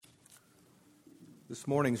This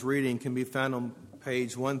morning's reading can be found on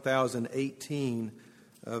page 1018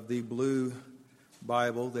 of the blue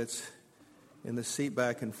Bible that's in the seat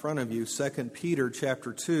back in front of you, 2 Peter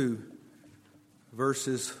chapter 2,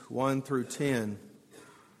 verses 1 through 10.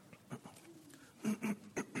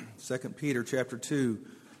 2 Peter chapter 2,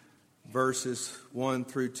 verses 1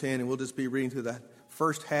 through 10, and we'll just be reading through the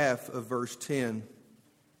first half of verse 10.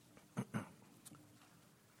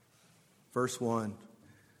 Verse 1.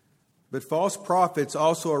 But false prophets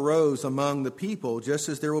also arose among the people, just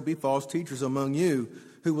as there will be false teachers among you,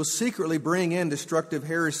 who will secretly bring in destructive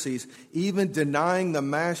heresies, even denying the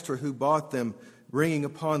master who bought them, bringing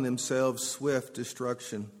upon themselves swift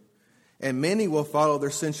destruction. And many will follow their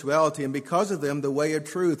sensuality, and because of them the way of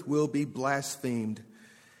truth will be blasphemed.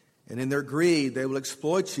 And in their greed they will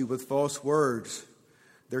exploit you with false words.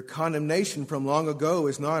 Their condemnation from long ago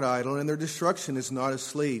is not idle, and their destruction is not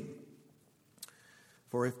asleep.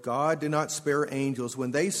 For if God did not spare angels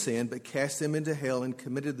when they sinned, but cast them into hell and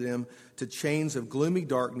committed them to chains of gloomy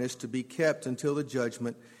darkness to be kept until the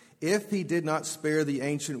judgment, if he did not spare the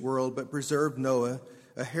ancient world, but preserved Noah,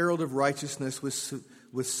 a herald of righteousness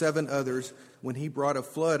with 7 others, when he brought a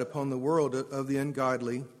flood upon the world of the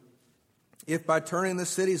ungodly, if by turning the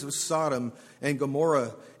cities of Sodom and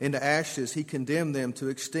Gomorrah into ashes, he condemned them to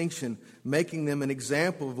extinction, making them an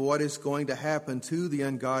example of what is going to happen to the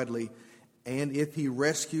ungodly, and if he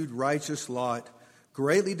rescued righteous Lot,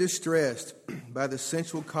 greatly distressed by the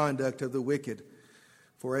sensual conduct of the wicked.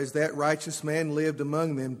 For as that righteous man lived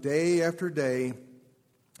among them day after day,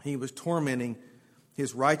 he was tormenting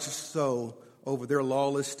his righteous soul over their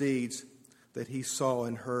lawless deeds that he saw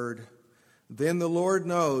and heard. Then the Lord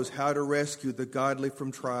knows how to rescue the godly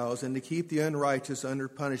from trials and to keep the unrighteous under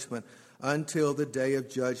punishment until the day of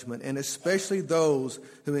judgment, and especially those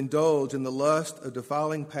who indulge in the lust of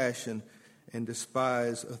defiling passion and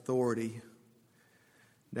despise authority.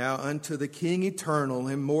 Now unto the King eternal,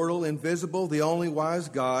 immortal, invisible, the only wise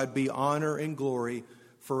God, be honor and glory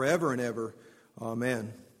forever and ever.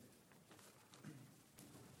 Amen.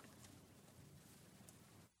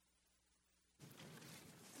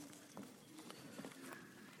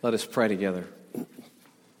 Let us pray together.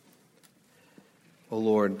 O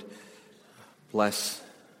Lord, bless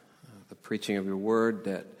the preaching of your word,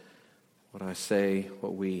 that what I say,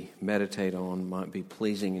 what we meditate on, might be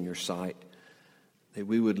pleasing in your sight, that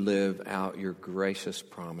we would live out your gracious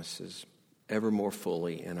promises ever more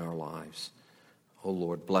fully in our lives. O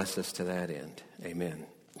Lord, bless us to that end. Amen.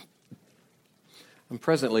 I'm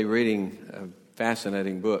presently reading a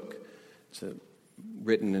fascinating book. It's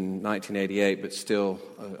written in 1988, but still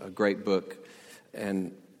a great book.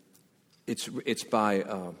 And it's by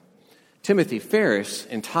Timothy Ferris,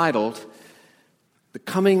 entitled The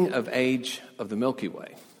Coming of Age of the Milky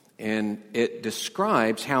Way. And it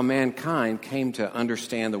describes how mankind came to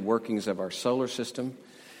understand the workings of our solar system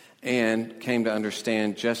and came to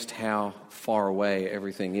understand just how far away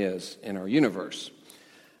everything is in our universe.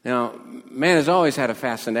 Now, man has always had a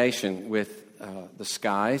fascination with the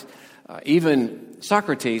skies. Even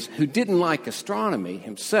Socrates, who didn't like astronomy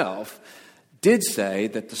himself, did say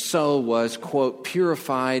that the soul was, quote,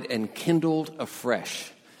 purified and kindled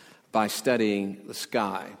afresh by studying the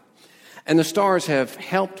sky. And the stars have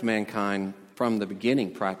helped mankind from the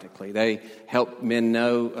beginning, practically. They help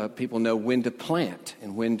people know when to plant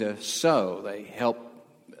and when to sow. They help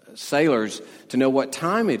sailors to know what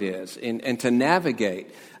time it is and to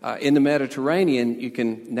navigate. In the Mediterranean, you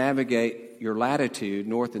can navigate your latitude,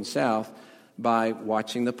 north and south, by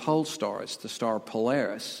watching the pole stars, the star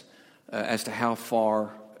Polaris, as to how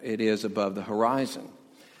far it is above the horizon.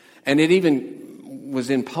 And it even was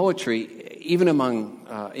in poetry, even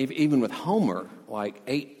with Homer, like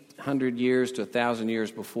 800 years to 1,000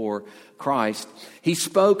 years before Christ. He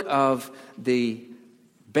spoke of the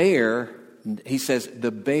bear. He says,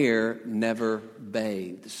 the bear never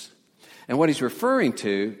bathes. And what he's referring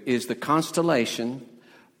to is the constellation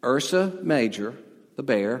Ursa Major, the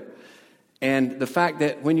bear, and the fact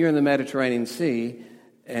that when you're in the Mediterranean Sea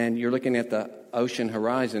and you're looking at the ocean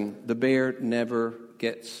horizon, the bear never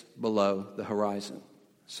gets below the horizon.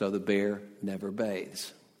 So the bear never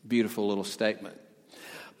bathes. Beautiful little statement.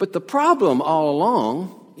 But the problem all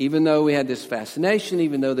along, even though we had this fascination,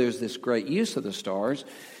 even though there's this great use of the stars,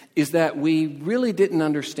 is that we really didn't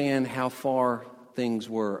understand how far things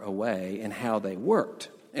were away and how they worked.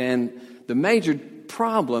 And the major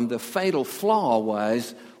problem, the fatal flaw,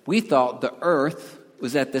 was we thought the earth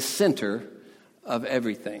was at the center of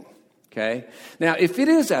everything. Okay? Now, if it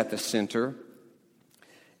is at the center,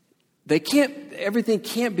 everything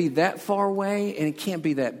can't be that far away, and it can't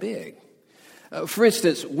be that big. For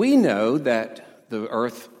instance, we know that the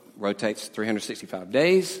earth rotates 365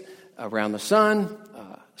 days around the sun.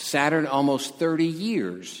 Saturn, almost 30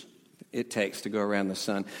 years it takes to go around the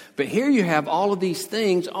sun. But here you have all of these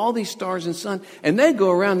things, all these stars and sun, and they go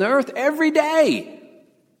around the earth every day.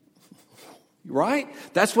 Right?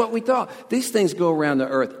 That's what we thought. These things go around the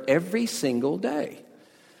earth every single day.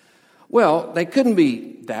 Well, they couldn't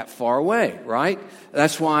be that far away, right?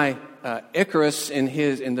 That's why Icarus,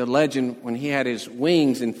 in the legend, when he had his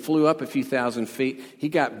wings and flew up a few thousand feet, he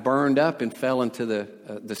got burned up and fell into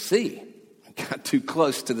the sea. Got too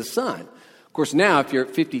close to the sun. Of course, now if you're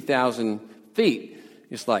at 50,000 feet,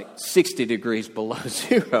 it's like 60 degrees below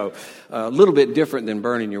zero. A little bit different than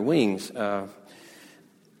burning your wings.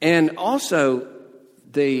 And also,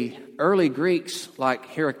 the early Greeks, like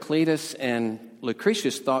Heraclitus and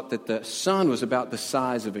Lucretius, thought that the sun was about the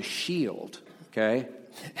size of a shield. Okay?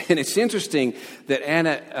 And it's interesting that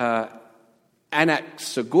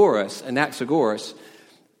Anaxagoras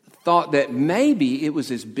thought that maybe it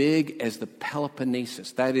was as big as the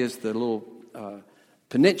Peloponnesus. That is the little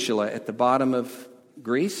peninsula at the bottom of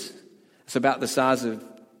Greece. It's about the size of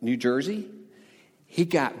New Jersey. He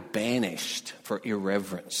got banished for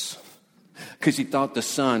irreverence because he thought the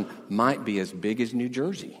sun might be as big as New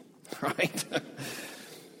Jersey, right?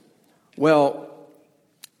 Well,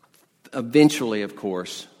 eventually, of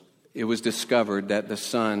course, it was discovered that the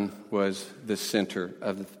sun was the center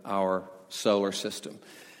of our solar system.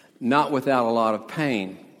 Not without a lot of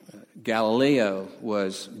pain. Galileo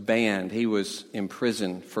was banned. He was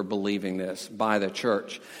imprisoned for believing this by the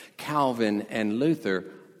church. Calvin and Luther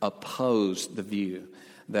opposed the view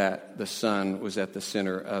that the sun was at the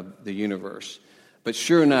center of the universe. But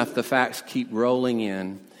sure enough, the facts keep rolling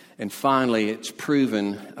in, and finally it's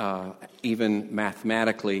proven, even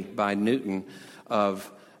mathematically by Newton, of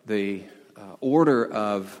the order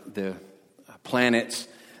of the planets,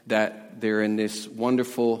 that they're in this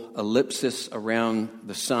wonderful ellipsis around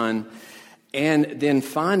the sun, and then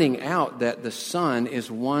finding out that the sun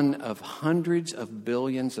is one of hundreds of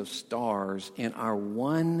billions of stars in our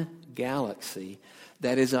one galaxy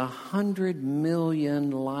that is 100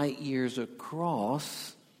 million light years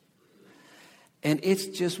across, and it's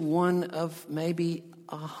just one of maybe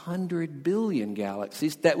 100 billion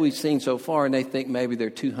galaxies that we've seen so far, and they think maybe there are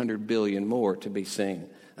 200 billion more to be seen.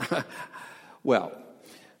 Well,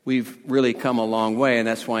 we've really come a long way, and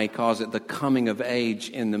that's why he calls it the coming of age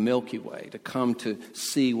in the Milky Way, to come to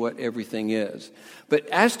see what everything is. But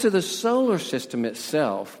as to the solar system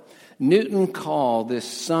itself, Newton called this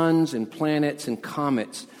suns and planets and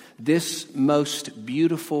comets this most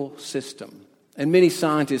beautiful system. And many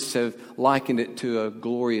scientists have likened it to a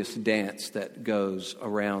glorious dance that goes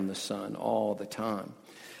around the sun all the time.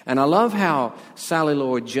 And I love how Sally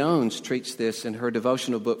Lloyd-Jones treats this in her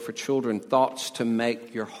devotional book for children, Thoughts to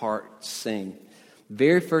Make Your Heart Sing.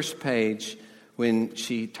 Very first page when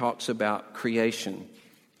she talks about creation.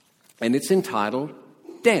 And it's entitled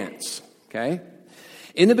Dance, okay?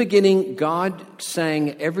 In the beginning, God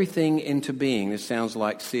sang everything into being. This sounds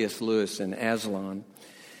like C.S. Lewis and Aslan.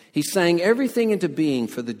 He sang everything into being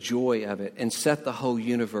for the joy of it and set the whole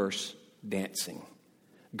universe dancing.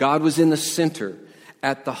 God was in the center,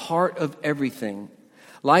 at the heart of everything,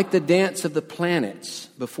 like the dance of the planets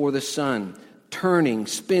before the sun, turning,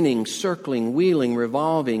 spinning, circling, wheeling,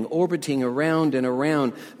 revolving, orbiting around and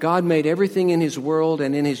around. God made everything in His world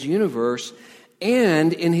and in His universe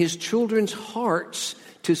and in His children's hearts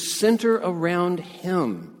to center around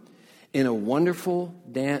Him in a wonderful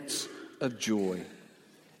dance of joy.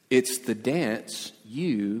 It's the dance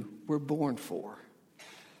you were born for.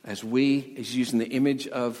 As using the image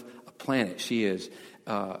of a planet, she is,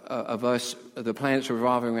 of us, the planets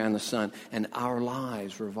revolving around the sun, and our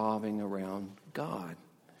lives revolving around God.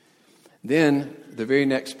 Then, the very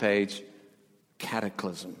next page,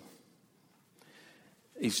 cataclysm.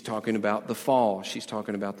 He's talking about the fall. She's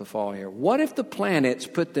talking about the fall here. What if the planets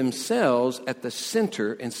put themselves at the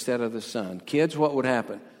center instead of the sun? Kids, what would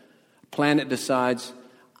happen? A planet decides,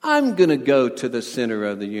 I'm going to go to the center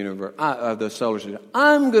of the universe, of the solar system.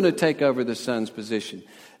 I'm going to take over the sun's position.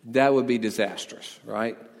 That would be disastrous,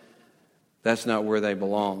 right? That's not where they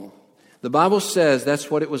belong. The Bible says that's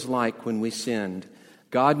what it was like when we sinned.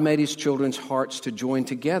 God made His children's hearts to join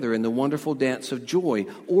together in the wonderful dance of joy,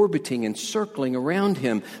 orbiting and circling around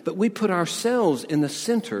Him. But we put ourselves in the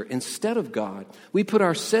center instead of God. We put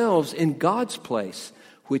ourselves in God's place,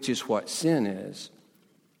 which is what sin is.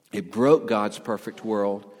 It broke God's perfect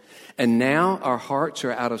world. And now our hearts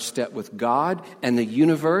are out of step with God and the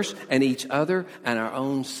universe and each other and our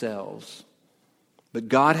own selves. But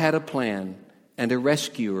God had a plan, and a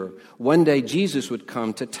rescuer. One day Jesus would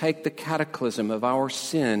come to take the cataclysm of our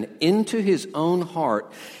sin into his own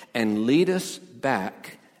heart and lead us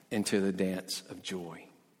back into the dance of joy.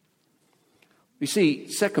 You see,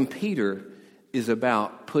 2 Peter is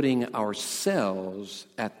about putting ourselves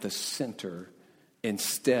at the center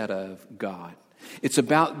instead of God. It's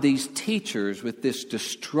about these teachers with this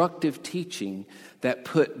destructive teaching that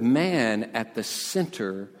put man at the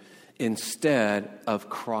center instead of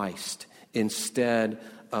Christ, instead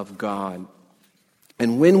of God.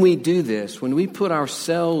 And when we do this, when we put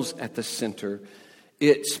ourselves at the center,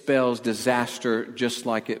 it spells disaster just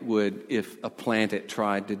like it would if a planet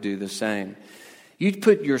tried to do the same. You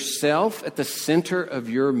put yourself at the center of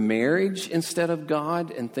your marriage instead of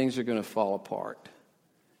God, and things are going to fall apart.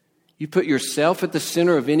 You put yourself at the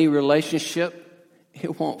center of any relationship,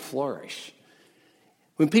 it won't flourish.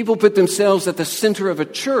 When people put themselves at the center of a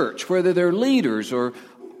church, whether they're leaders or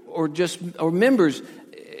members,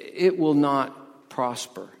 it will not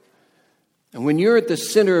prosper. And when you're at the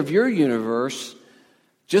center of your universe,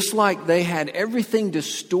 just like they had everything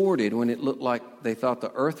distorted when it looked like they thought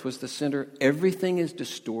the earth was the center, everything is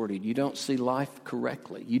distorted. You don't see life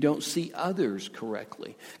correctly. You don't see others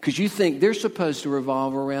correctly. Because you think they're supposed to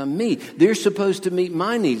revolve around me. They're supposed to meet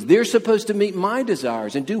my needs. They're supposed to meet my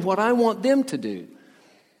desires and do what I want them to do.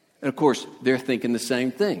 And of course, they're thinking the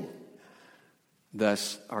same thing.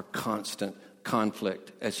 Thus, our constant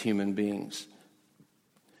conflict as human beings.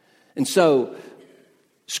 And so,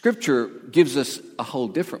 Scripture gives us a whole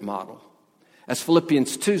different model. As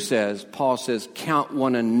Philippians 2 says, Paul says, count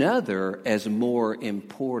one another as more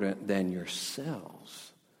important than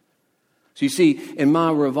yourselves. So you see, in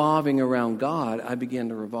my revolving around God, I begin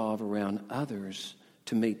to revolve around others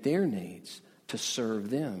to meet their needs, to serve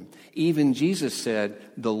them. Even Jesus said,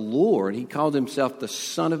 the Lord, he called himself the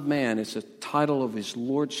Son of Man. It's a title of his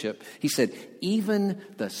lordship. He said, even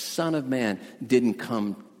the Son of Man didn't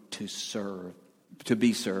come to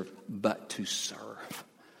be served, but to serve.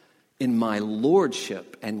 In my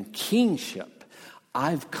lordship and kingship,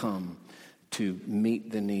 I've come to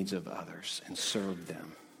meet the needs of others and serve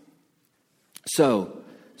them. So,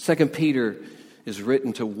 2 Peter is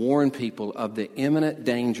written to warn people of the imminent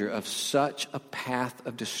danger of such a path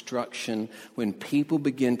of destruction when people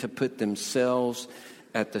begin to put themselves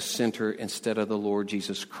at the center instead of the Lord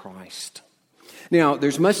Jesus Christ. Now,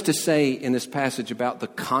 there's much to say in this passage about the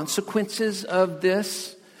consequences of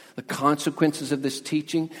this, the consequences of this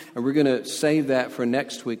teaching, and we're going to save that for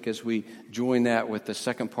next week as we join that with the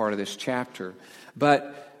second part of this chapter.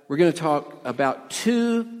 But we're going to talk about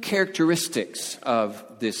two characteristics of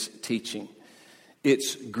this teaching.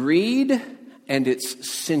 It's greed and it's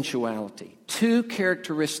sensuality. Two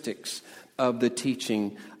characteristics of the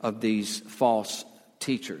teaching of these false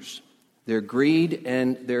teachers. Their greed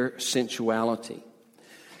and their sensuality.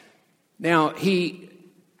 Now, he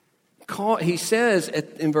says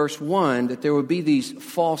in verse 1 that there will be these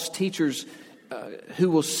false teachers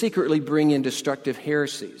who will secretly bring in destructive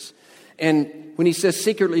heresies. And when he says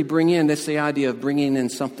secretly bring in, that's the idea of bringing in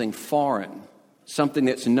something foreign, something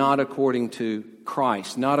that's not according to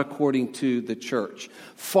Christ, not according to the church.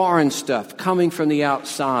 Foreign stuff coming from the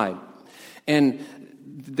outside. And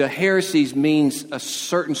the heresies means a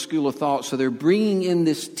certain school of thought, so they're bringing in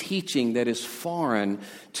this teaching that is foreign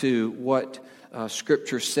to what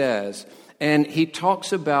Scripture says. And he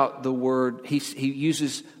talks about the word, he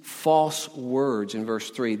uses false words in verse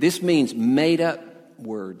 3. This means made up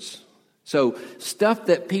words. So stuff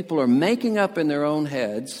that people are making up in their own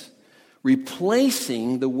heads,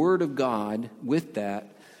 replacing the Word of God with that,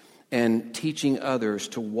 and teaching others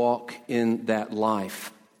to walk in that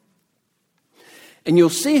life. And you'll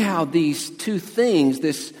see how these two things,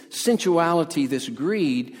 this sensuality, this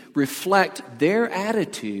greed, reflect their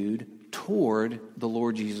attitude toward the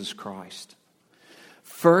Lord Jesus Christ.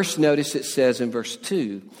 First, notice it says in verse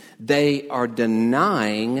 2, they are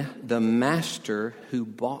denying the master who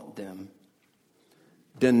bought them.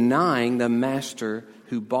 Denying the master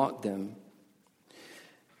who bought them.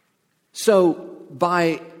 So,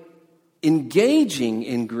 by engaging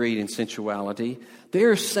in greed and sensuality,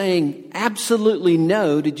 they're saying absolutely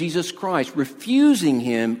no to Jesus Christ, refusing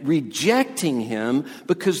Him, rejecting Him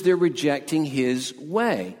because they're rejecting His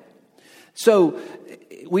way. So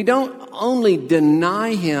we don't only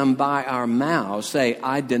deny Him by our mouths, say,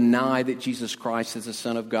 I deny that Jesus Christ is the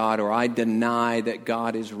Son of God, or I deny that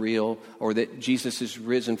God is real, or that Jesus is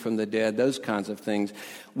risen from the dead, those kinds of things.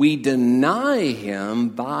 We deny Him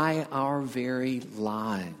by our very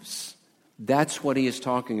lives. That's what he is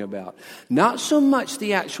talking about. Not so much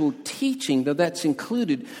the actual teaching, though that's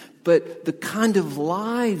included, but the kind of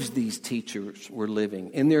lives these teachers were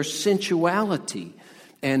living, in their sensuality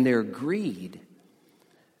and their greed.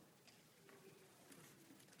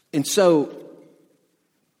 And so,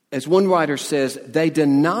 as one writer says, they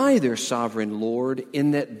deny their sovereign Lord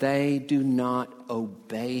in that they do not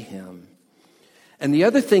obey him. And the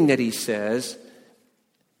other thing that he says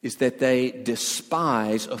is that they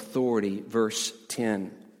despise authority, verse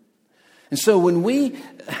 10. And so when we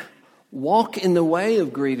walk in the way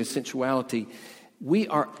of greed and sensuality, we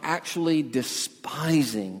are actually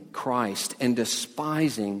despising Christ and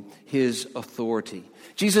despising his authority.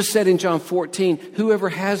 Jesus said in John 14, "Whoever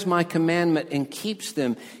has my commandment and keeps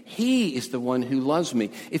them, he is the one who loves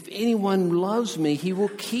me. If anyone loves me, he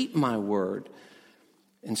will keep my word."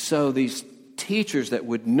 And so these teachers that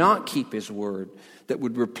would not keep his word, that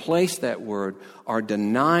would replace that word, are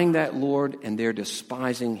denying that Lord, and they're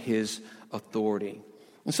despising his authority.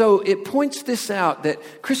 And so it points this out,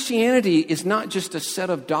 that Christianity is not just a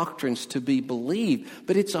set of doctrines to be believed,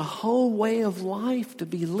 but it's a whole way of life to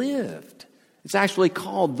be lived. It's actually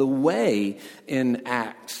called the way in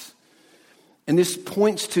Acts. And this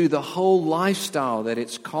points to the whole lifestyle that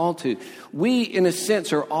it's called to. We, in a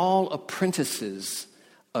sense, are all apprentices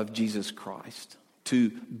of Jesus Christ.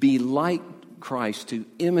 To be like Christ, to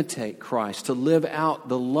imitate Christ, to live out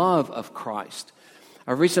the love of Christ.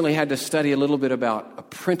 I recently had to study a little bit about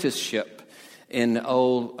apprenticeship in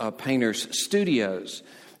old painters' studios.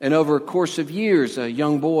 And over a course of years, a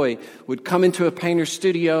young boy would come into a painter's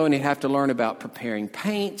studio and he'd have to learn about preparing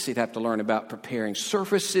paints. He'd have to learn about preparing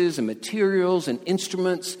surfaces and materials and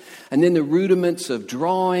instruments, and then the rudiments of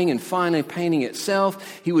drawing and finally painting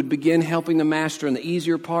itself. He would begin helping the master in the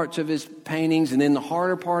easier parts of his paintings and then the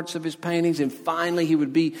harder parts of his paintings. And finally, he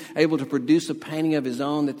would be able to produce a painting of his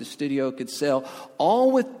own that the studio could sell, all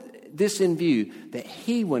with this in view, that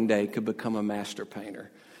he one day could become a master painter.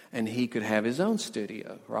 And he could have his own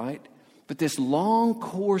studio, right? But this long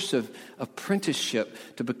course of apprenticeship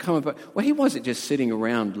to become he wasn't just sitting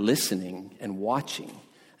around listening and watching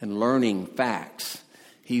and learning facts.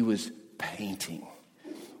 He was painting.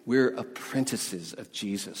 We're apprentices of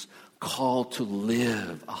Jesus, called to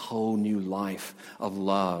live a whole new life of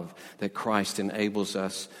love that Christ enables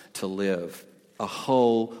us to live. A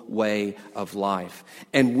whole way of life.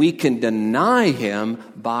 And we can deny him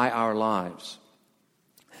by our lives.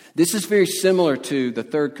 This is very similar to the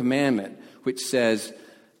third commandment, which says,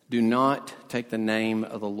 "Do not take the name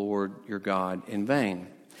of the Lord your God in vain."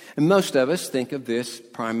 And most of us think of this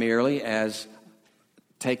primarily as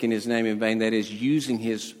taking his name in vain, that is, using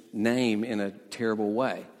his name in a terrible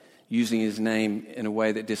way, using his name in a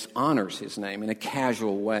way that dishonors his name, in a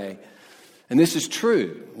casual way. And this is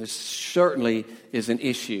true. This certainly is an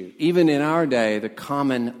issue. Even in our day, the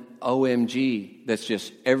common OMG that's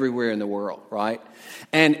just everywhere in the world, right?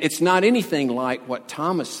 And it's not anything like what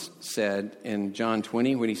Thomas said in John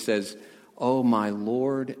 20 when he says, "Oh, my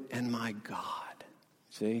Lord and my God."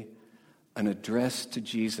 See? An address to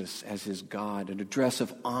Jesus as his God, an address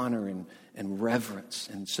of honor and reverence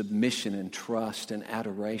and submission and trust and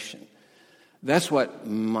adoration. That's what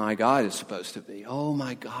my God is supposed to be. "Oh,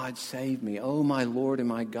 my God, save me. Oh, my Lord and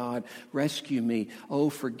my God, rescue me.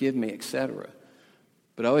 Oh, forgive me," etc.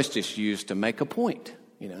 But always just used to make a point,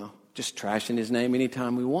 just trashing his name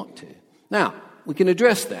anytime we want to. Now, we can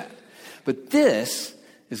address that. But this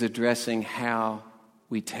is addressing how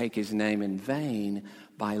we take his name in vain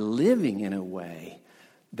by living in a way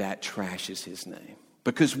that trashes his name.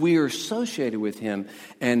 Because we are associated with him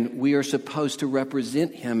and we are supposed to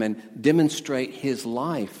represent him and demonstrate his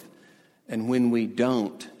life. And when we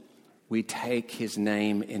don't, we take his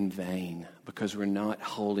name in vain because we're not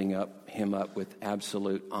holding him up with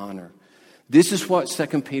absolute honor. This is what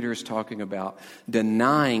 2 Peter is talking about,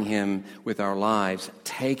 denying him with our lives,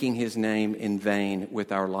 taking his name in vain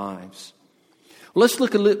with our lives. Let's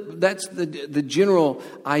look a little. That's the general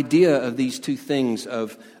idea of these two things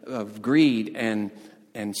of greed and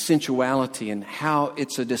sensuality, and how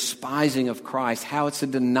it's a despising of Christ, how it's a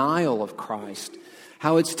denial of Christ,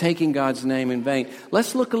 how it's taking God's name in vain.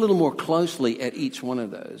 Let's look a little more closely at each one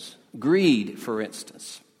of those. Greed, for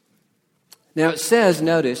instance. Now it says,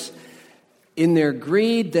 notice, "In their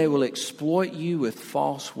greed they will exploit you with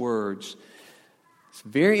false words." It's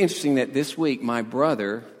very interesting that this week my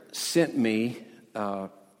brother sent me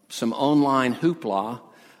some online hoopla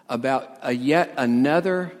about yet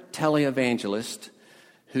another televangelist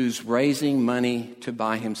who's raising money to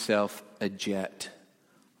buy himself a jet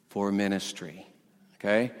for ministry.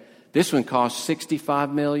 Okay? This one costs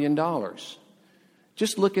 $65 million.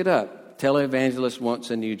 Just look it up. Televangelist wants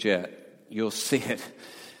a new jet. You'll see it.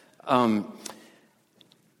 And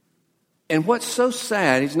And what's so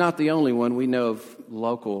sad, he's not the only one. We know of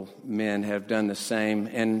local men have done the same.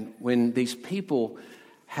 And when these people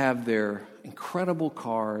have their incredible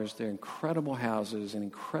cars, their incredible houses, and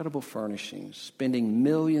incredible furnishings, spending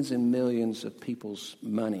millions and millions of people's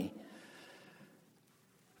money,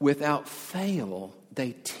 without fail,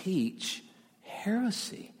 they teach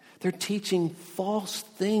heresy. They're teaching false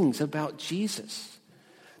things about Jesus.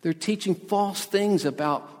 They're teaching false things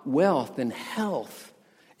about wealth and health.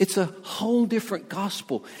 It's a whole different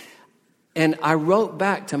gospel. And I wrote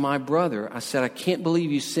back to my brother. I said, I can't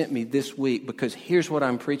believe you sent me this week, because here's what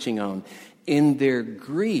I'm preaching on. In their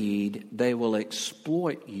greed, they will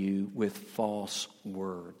exploit you with false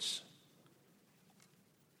words.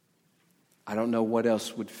 I don't know what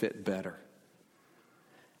else would fit better.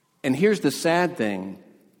 And here's the sad thing.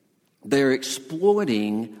 They're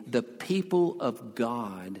exploiting the people of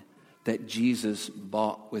God that Jesus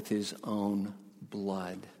bought with his own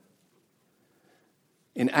blood.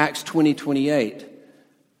 In Acts 20:28,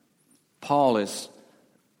 Paul is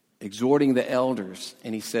exhorting the elders,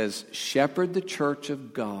 and he says, shepherd the church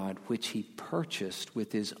of God, which he purchased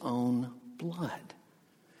with his own blood.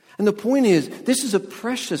 And the point is, this is a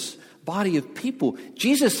precious body of people.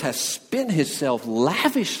 Jesus has spent himself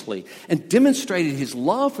lavishly and demonstrated his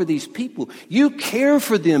love for these people. You care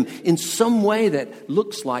for them in some way that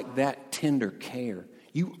looks like that tender care.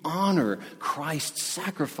 You honor Christ's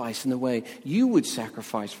sacrifice in the way you would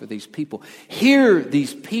sacrifice for these people. Here,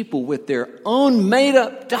 these people with their own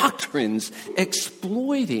made-up doctrines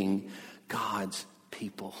exploiting God's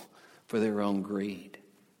people for their own greed.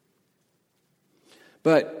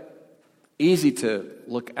 But easy to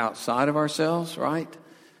look outside of ourselves, right?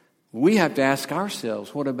 We have to ask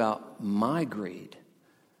ourselves, what about my greed?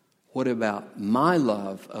 What about my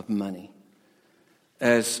love of money?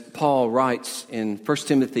 As Paul writes in 1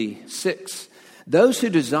 Timothy 6, those who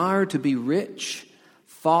desire to be rich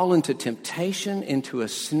fall into temptation, into a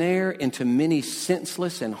snare, into many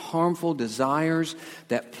senseless and harmful desires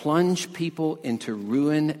that plunge people into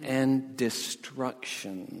ruin and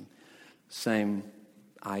destruction. Same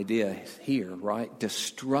idea here, right?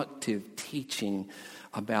 Destructive teaching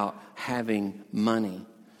about having money,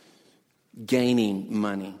 gaining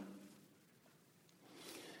money.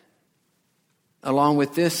 Along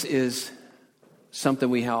with this is something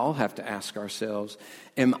we all have to ask ourselves.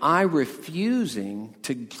 Am I refusing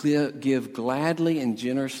to give gladly and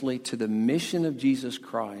generously to the mission of Jesus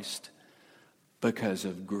Christ because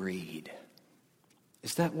of greed?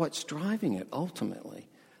 Is that what's driving it ultimately?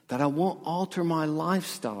 That I won't alter my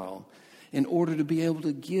lifestyle in order to be able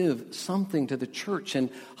to give something to the church and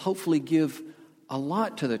hopefully give a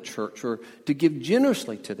lot to the church, or to give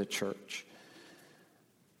generously to the church?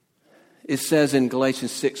 It says in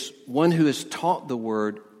Galatians 6, one who is taught the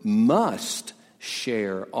word must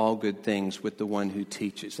share all good things with the one who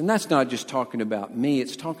teaches. And that's not just talking about me,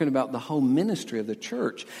 it's talking about the whole ministry of the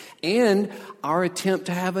church and our attempt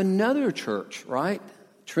to have another church, right?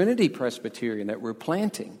 Trinity Presbyterian that we're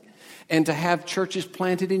planting. And to have churches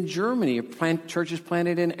planted in Germany, or churches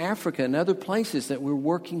planted in Africa and other places that we're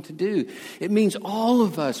working to do. It means all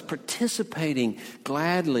of us participating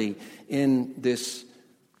gladly in this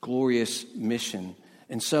glorious mission.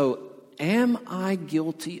 And so, am I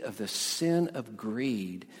guilty of the sin of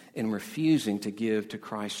greed in refusing to give to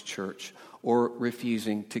Christ's church, or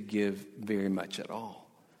refusing to give very much at all?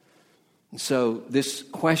 And so this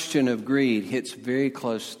question of greed hits very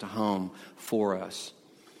close to home for us.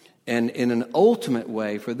 And in an ultimate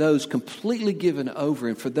way, for those completely given over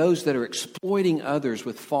and for those that are exploiting others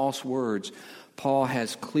with false words, Paul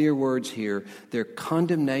has clear words here. Their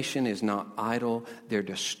condemnation is not idle. Their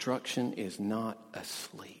destruction is not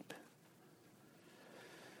asleep.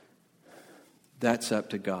 That's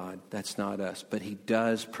up to God. That's not us. But he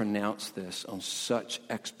does pronounce this on such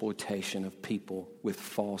exploitation of people with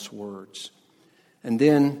false words. And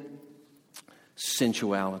then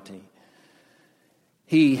sensuality.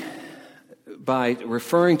 He, by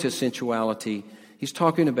referring to sensuality, he's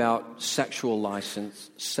talking about sexual license,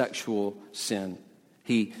 sexual sin.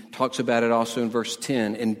 He talks about it also in verse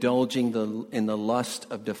 10, indulging in the lust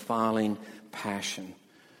of defiling passion.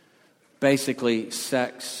 Basically,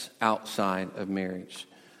 sex outside of marriage.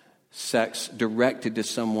 Sex directed to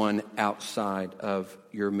someone outside of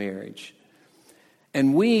your marriage.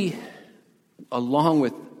 And we, along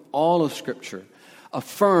with all of Scripture,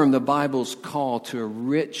 affirm the Bible's call to a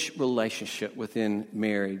rich relationship within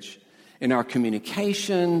marriage. In our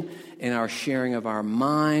communication, in our sharing of our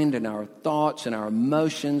mind and our thoughts and our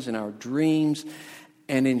emotions and our dreams.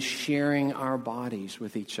 and in sharing our bodies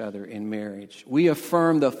with each other in marriage. We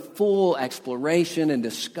affirm the full exploration and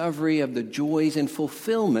discovery of the joys and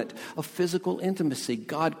fulfillment of physical intimacy.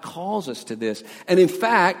 God calls us to this. And in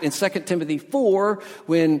fact, in 2 Timothy 4,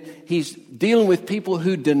 when he's dealing with people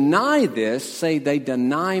who deny this, say they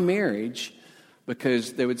deny marriage,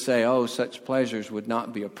 because they would say, oh, such pleasures would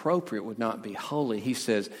not be appropriate, would not be holy. He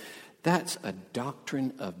says, that's a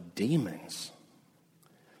doctrine of demons.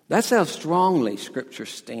 That's how strongly Scripture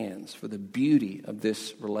stands for the beauty of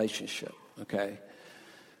this relationship, okay?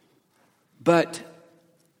 But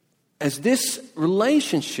as this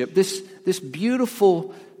relationship, this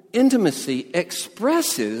beautiful intimacy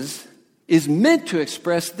is meant to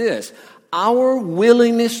express this: our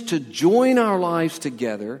willingness to join our lives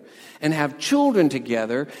together and have children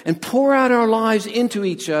together and pour out our lives into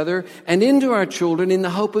each other and into our children in the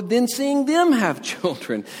hope of then seeing them have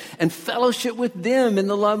children and fellowship with them in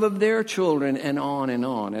the love of their children, and on and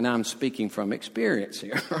on. And I'm speaking from experience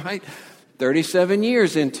here, right? 37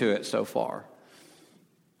 years into it so far.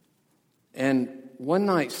 And one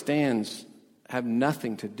night stands have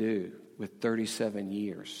nothing to do with 37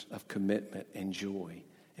 years of commitment and joy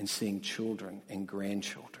and seeing children and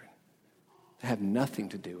grandchildren. They have nothing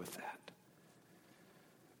to do with that.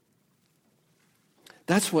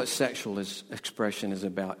 That's what sexual expression is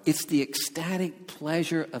about. It's the ecstatic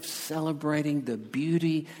pleasure of celebrating the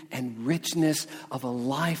beauty and richness of a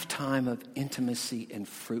lifetime of intimacy and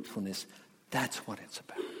fruitfulness. That's what it's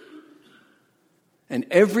about. And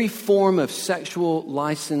every form of sexual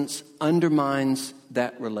license undermines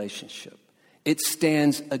that relationship. It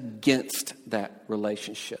stands against that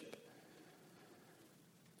relationship.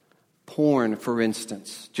 Porn, for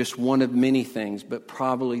instance, just one of many things, but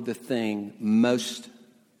probably the thing most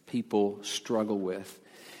people struggle with.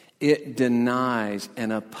 It denies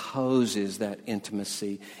and opposes that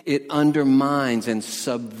intimacy. It undermines and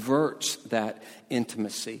subverts that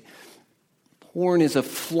intimacy. Porn is a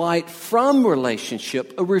flight from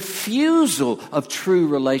relationship, a refusal of true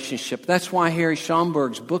relationship. That's why Harry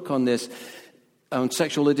Schomburg's book on this, on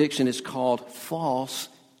sexual addiction, is called False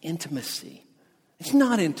Intimacy. It's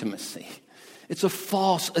not intimacy. It's a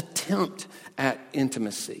false attempt at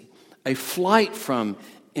intimacy, a flight from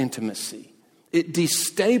intimacy. It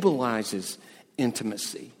destabilizes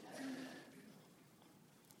intimacy.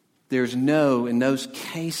 In those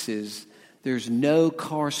cases, there's no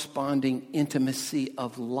corresponding intimacy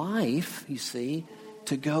of life, you see,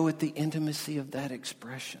 to go with the intimacy of that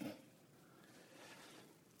expression.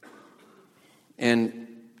 And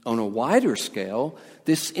on a wider scale,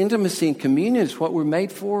 this intimacy and communion is what we're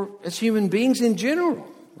made for as human beings in general,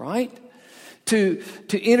 right? To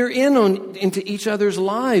enter into each other's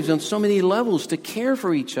lives on so many levels, to care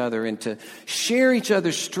for each other and to share each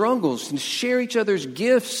other's struggles and share each other's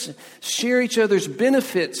gifts, share each other's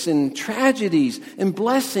benefits and tragedies and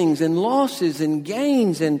blessings and losses and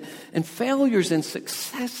gains and failures and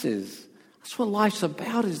successes. That's what life's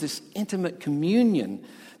about, is this intimate communion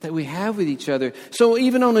that we have with each other. So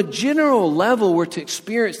even on a general level, we're to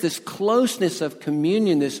experience this closeness of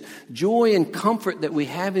communion, this joy and comfort that we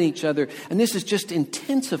have in each other. And this is just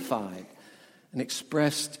intensified and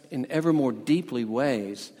expressed in ever more deeply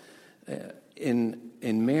ways in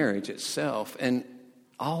marriage itself. And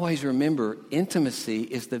always remember, intimacy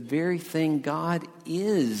is the very thing God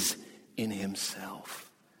is in Himself,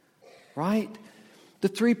 right? The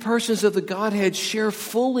three persons of the Godhead share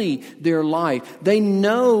fully their life. They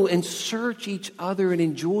know and search each other and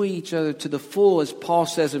enjoy each other to the full. As Paul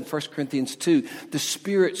says in 1 Corinthians 2, the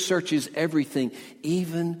Spirit searches everything,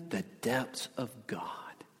 even the depths of God.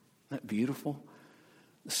 Isn't that beautiful?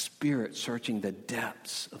 The Spirit searching the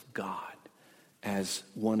depths of God as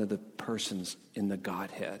one of the persons in the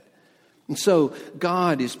Godhead. And so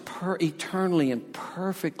God is eternally and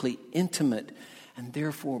perfectly intimate and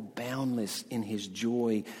therefore boundless in His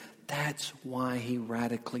joy. That's why He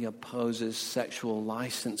radically opposes sexual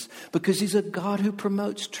license, because He's a God who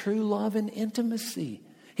promotes true love and intimacy.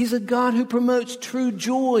 He's a God who promotes true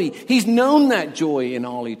joy. He's known that joy in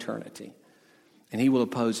all eternity. And He will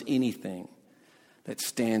oppose anything that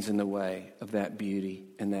stands in the way of that beauty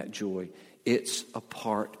and that joy. It's a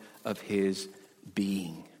part of His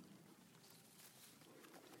being.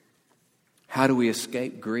 How do we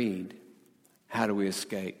escape greed? How do we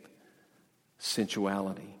escape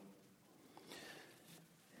sensuality?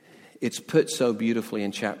 It's put so beautifully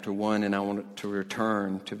in chapter 1, and I want to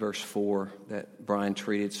return to verse 4 that Brian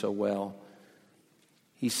treated so well.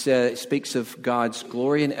 He speaks of God's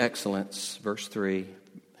glory and excellence, verse 3,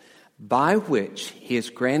 by which He has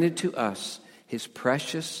granted to us His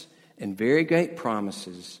precious and very great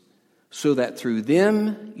promises, so that through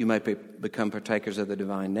them you might become partakers of the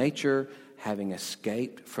divine nature, having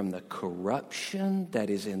escaped from the corruption that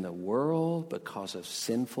is in the world because of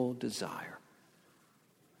sinful desire.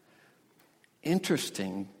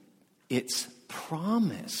 Interesting, it's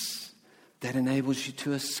promise that enables you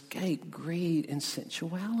to escape greed and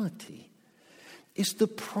sensuality. It's the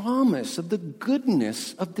promise of the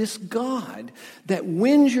goodness of this God that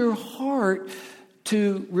wins your heart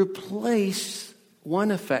to replace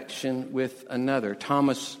one affection with another.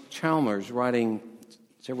 Thomas Chalmers, writing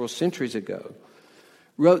several centuries ago,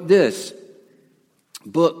 wrote this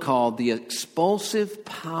book called The Expulsive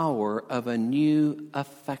Power of a New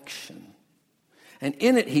Affection. And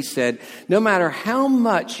in it he said, no matter how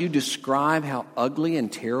much you describe how ugly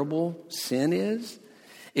and terrible sin is,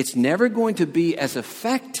 it's never going to be as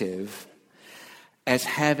effective as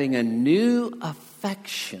having a new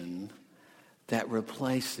affection that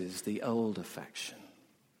replaces the old affection.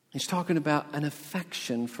 He's talking about an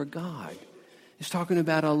affection for God. He's talking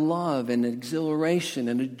about a love and an exhilaration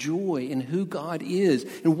and a joy in who God is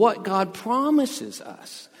and what God promises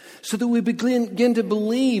us, so that we begin to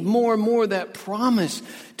believe more and more that promise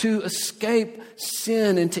to escape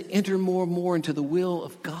sin and to enter more and more into the will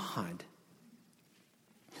of God.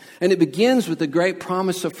 And it begins with the great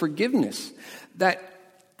promise of forgiveness, that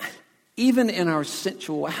even in our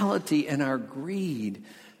sensuality and our greed,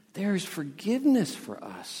 there is forgiveness for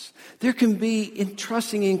us. There can be, in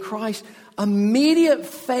trusting in Christ, immediate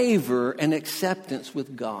favor and acceptance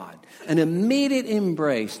with God. An immediate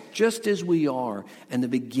embrace, just as we are, and the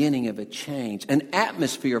beginning of a change. An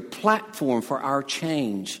atmosphere, platform for our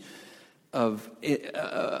change of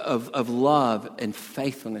love and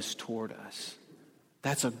faithfulness toward us.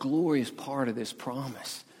 That's a glorious part of this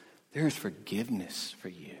promise. There's forgiveness for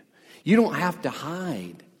you. You don't have to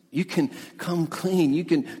hide. You can come clean. You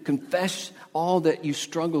can confess all that you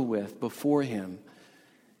struggle with before Him.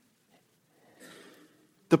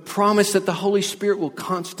 The promise that the Holy Spirit will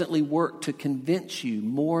constantly work to convince you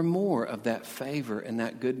more and more of that favor and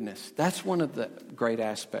that goodness. That's one of the great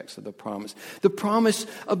aspects of the promise. The promise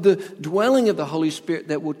of the dwelling of the Holy Spirit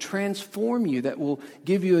that will transform you, that will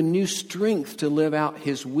give you a new strength to live out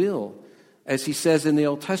His will. As He says in the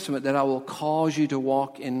Old Testament, that I will cause you to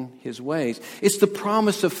walk in His ways. It's the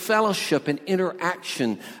promise of fellowship and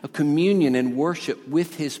interaction, of communion and worship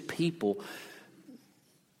with His people.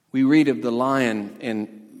 We read of the lion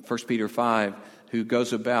in 1 Peter 5,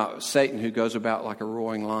 Satan who goes about like a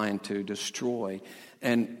roaring lion to destroy.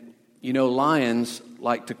 And, lions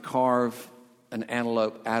like to carve an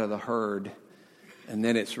antelope out of the herd, and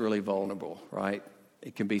then it's really vulnerable, right?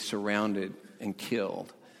 It can be surrounded and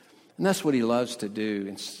killed. And that's what he loves to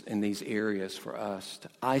do in these areas for us, to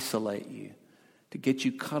isolate you, to get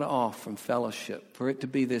you cut off from fellowship, for it to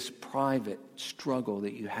be this private struggle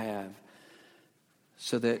that you have,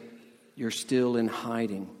 so that you're still in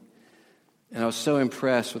hiding. And I was so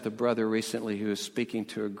impressed with a brother recently who was speaking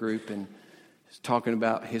to a group and was talking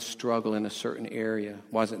about his struggle in a certain area.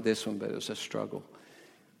 It wasn't this one, but it was a struggle.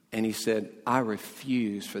 And he said, I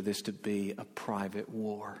refuse for this to be a private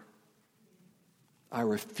war. I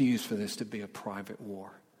refuse for this to be a private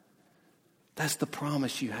war. That's the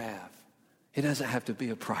promise you have. It doesn't have to be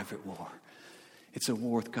a private war. It's a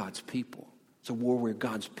war with God's people. It's a war where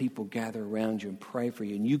God's people gather around you and pray for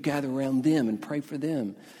you. And you gather around them and pray for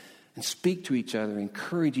them. And speak to each other,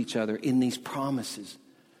 encourage each other in these promises.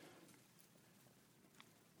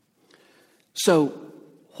 So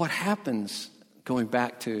what happens, going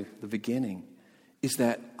back to the beginning, is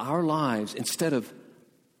that our lives, instead of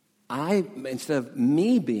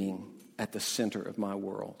me being at the center of my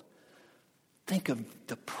world, think of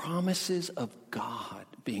the promises of God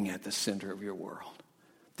being at the center of your world.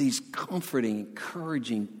 These comforting,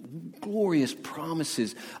 encouraging, glorious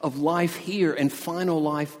promises of life here and final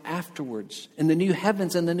life afterwards, in the new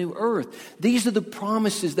heavens and the new earth. These are the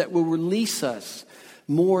promises that will release us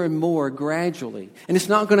more and more gradually. And it's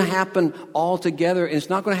not going to happen all together, and it's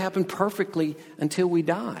not going to happen perfectly until we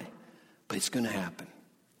die. But it's going to happen.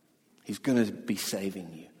 He's going to be saving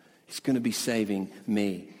you. He's going to be saving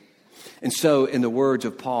me. And so, in the words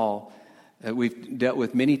of Paul, we've dealt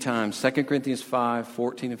with many times, 2 Corinthians 5,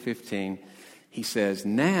 14 and 15, he says,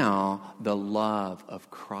 now the love of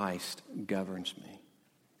Christ governs me.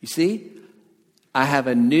 You see, I have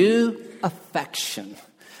a new affection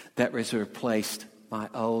that has replaced my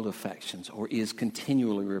old affections, or is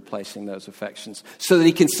continually replacing those affections. So that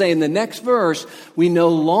he can say in the next verse, we no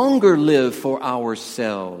longer live for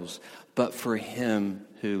ourselves, but for Him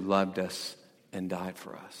who loved us and died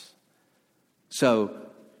for us. So,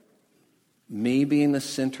 me being the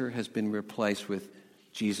center has been replaced with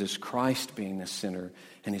Jesus Christ being the center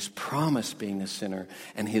and his promise being the center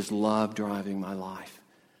and his love driving my life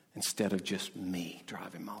instead of just me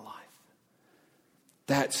driving my life.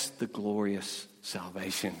 That's the glorious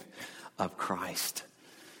salvation of Christ.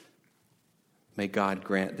 May God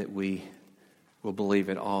grant that we will believe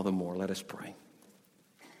it all the more. Let us pray.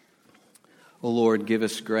 O Lord, give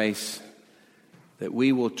us grace that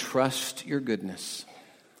we will trust your goodness,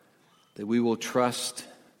 that we will trust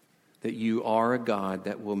that you are a God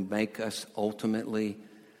that will make us ultimately,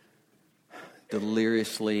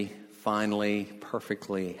 deliriously, finally,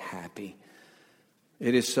 perfectly happy.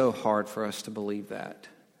 It is so hard for us to believe that.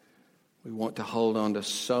 We want to hold on to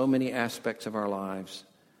so many aspects of our lives.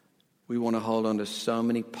 We want to hold on to so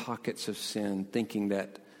many pockets of sin, thinking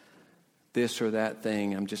that this or that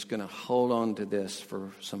thing, I'm just going to hold on to this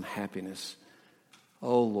for some happiness.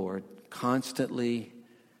 Oh Lord, constantly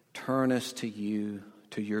turn us to you,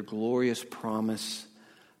 to your glorious promise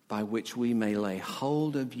by which we may lay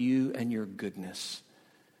hold of you and your goodness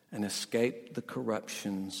and escape the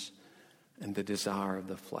corruptions and the desire of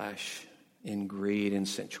the flesh in greed and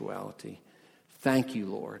sensuality. Thank you,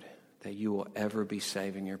 Lord, that you will ever be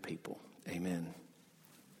saving your people. Amen.